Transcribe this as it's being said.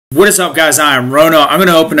What is up, guys? I am Rono. I'm going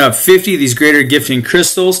to open up 50 of these Greater Gifting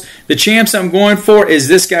crystals. The champs I'm going for is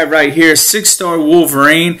this guy right here, 6-star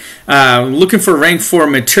Wolverine. Looking for rank 4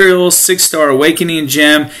 materials, 6-star Awakening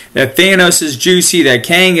Gem. That Thanos is juicy. That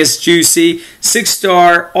Kang is juicy.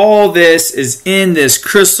 6-star. All this is in this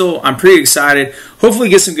crystal. I'm pretty excited. Hopefully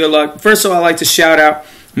get some good luck. First of all, I'd like to shout out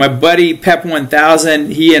my buddy Pep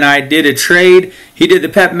 1000. He and I did a trade. He did the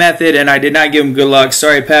Pep method and I did not give him good luck.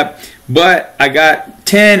 Sorry, Pep. But I got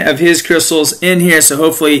 10 of his crystals in here, so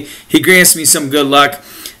hopefully he grants me some good luck.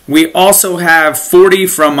 We also have 40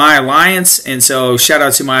 from my alliance, and so shout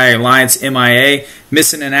out to my alliance MIA,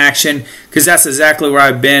 missing in action, because that's exactly where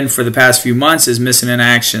I've been for the past few months, is missing in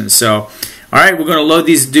action. So, all right, we're going to load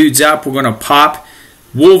these dudes up. We're going to pop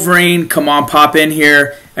Wolverine. Come on, pop in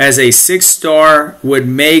here as a 6-star would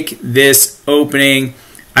make this opening.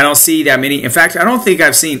 I don't see that many. In fact, I don't think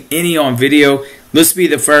I've seen any on video. Let's be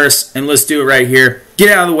the first, and let's do it right here. Get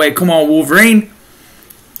out of the way. Come on, Wolverine.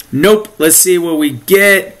 Nope. Let's see what we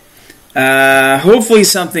get. Hopefully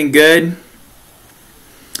something good.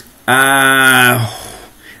 That's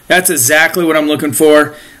exactly what I'm looking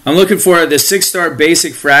for. I'm looking for the 6-star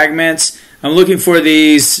basic fragments. I'm looking for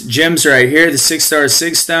these gems right here, the 6-star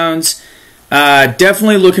 6 stones.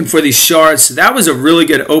 Definitely looking for these shards. So that was a really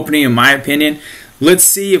good opening in my opinion. Let's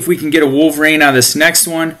see if we can get a Wolverine on this next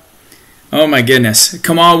one. Oh my goodness.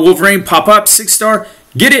 Come on, Wolverine, pop up, 6-star,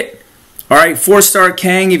 get it. All right, 4-star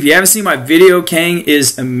Kang. If you haven't seen my video, Kang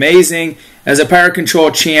is amazing. As a Power Control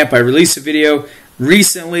champ, I released a video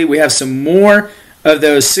recently. We have some more of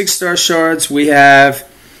those 6-star shards. We have,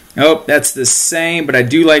 oh, that's the same, but I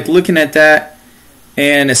do like looking at that.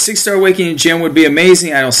 And a 6-star Awakening Gem would be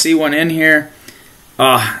amazing. I don't see one in here.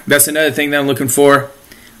 That's another thing that I'm looking for.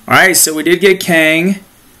 All right, so we did get Kang.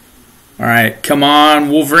 All right, come on,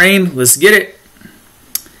 Wolverine. Let's get it.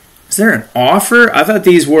 Is there an offer? I thought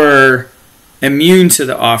these were immune to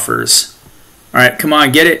the offers. All right, come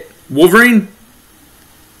on, get it. Wolverine.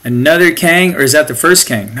 Another Kang, or is that the first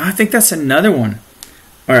Kang? No, I think that's another one.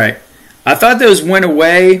 All right. I thought those went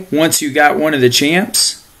away once you got one of the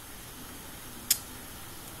champs.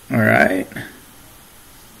 All right.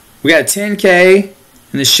 We got 10K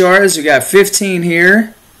in the shards. We got 15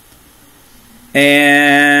 here.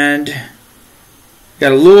 And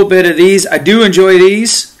got a little bit of these. I do enjoy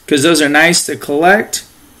these because those are nice to collect.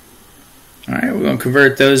 All right, we're going to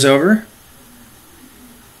convert those over.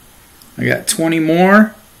 I got 20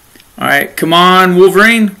 more. All right, come on,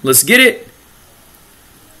 Wolverine. Let's get it.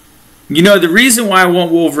 You know, the reason why I want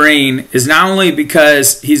Wolverine is not only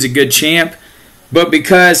because he's a good champ, but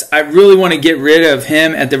because I really want to get rid of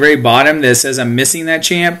him at the very bottom that says I'm missing that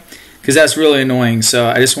champ, because that's really annoying. So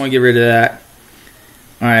I just want to get rid of that.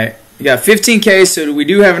 All right, we got 15K, so we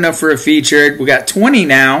do have enough for a featured. We got 20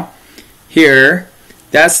 now here.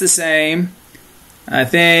 That's the same, I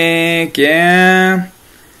think, yeah.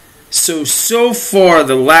 So far,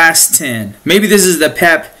 the last 10. Maybe this is the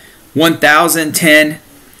Pep 1010.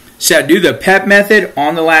 Should I do the Pep method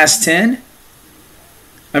on the last 10?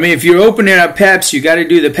 I mean, if you're opening up Peps, you got to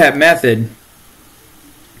do the Pep method.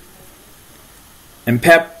 And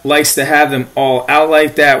Pep likes to have them all out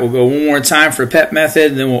like that. We'll go one more time for Pep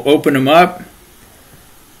method, and then we'll open them up.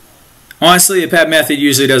 Honestly, the Pep method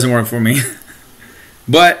usually doesn't work for me.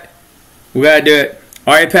 But we got to do it.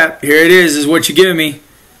 All right, Pep, here it is. This is what you're giving me.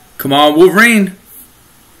 Come on, Wolverine.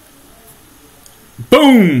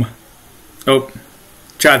 Boom. Oh,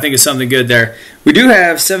 try to think of something good there. We do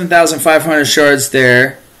have 7,500 shards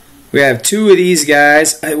there. We have 2 of these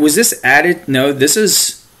guys. Was this added? No, this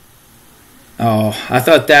is... Oh, I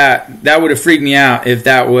thought that would have freaked me out if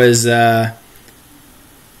that was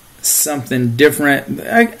something different.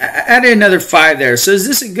 I added another 5 there. So is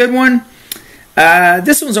this a good one?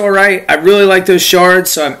 This one's all right. I really like those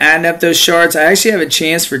shards, so I'm adding up those shards. I actually have a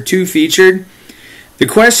chance for 2 featured. The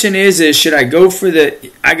question is should I go for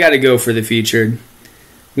the... I got to go for the featured.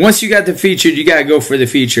 Once you got the featured, you got to go for the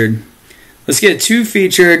featured. Let's get 2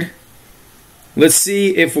 featured. Let's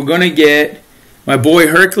see if we're going to get my boy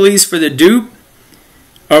Hercules for the dupe.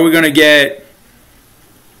 Are we going to get...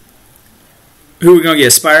 Who are we going to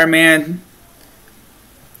get? Spider-Man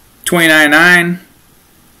 29.9.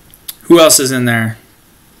 Who else is in there?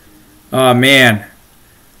 Oh, man.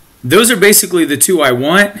 Those are basically the 2 I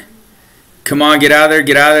want. Come on, get out of there,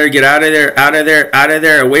 get out of there, get out of there, out of there, out of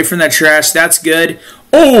there, away from that trash. That's good.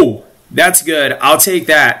 Oh, that's good. I'll take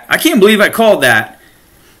that. I can't believe I called that.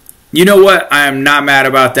 You know what? I am not mad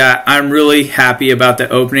about that. I'm really happy about the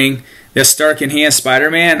opening. The Stark Enhanced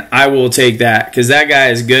Spider-Man, I will take that because that guy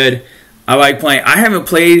is good. I like playing. I haven't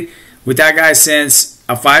played with that guy since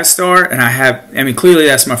a 5-star, and I mean, clearly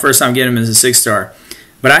that's my first time getting him as a 6-star.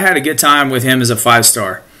 but I had a good time with him as a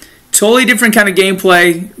 5-star. Totally different kind of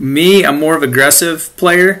gameplay. Me, I'm more of an aggressive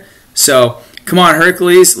player. So, come on,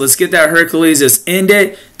 Hercules. Let's get that Hercules. Let's end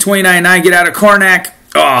it. 29.9, get out of Karnak.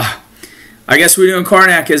 Oh, I guess we're doing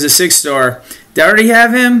Karnak as a 6-star. Did I already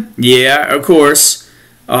have him? Yeah, of course.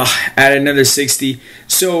 Oh, add another 60.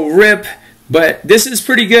 So, rip. But this is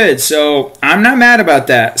pretty good. So, I'm not mad about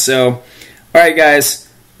that. So, alright, guys.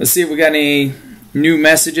 Let's see if we got any new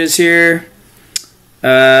messages here.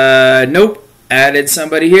 Nope. Added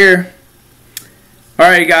somebody here.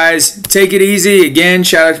 Alright, guys. Take it easy. Again,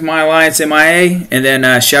 shout out to My Alliance MIA. And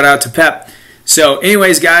then shout out to Pep. So,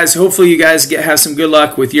 anyways, guys, hopefully you guys have some good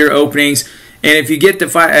luck with your openings. And if you get the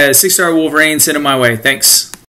 6-star Wolverine, send them my way. Thanks.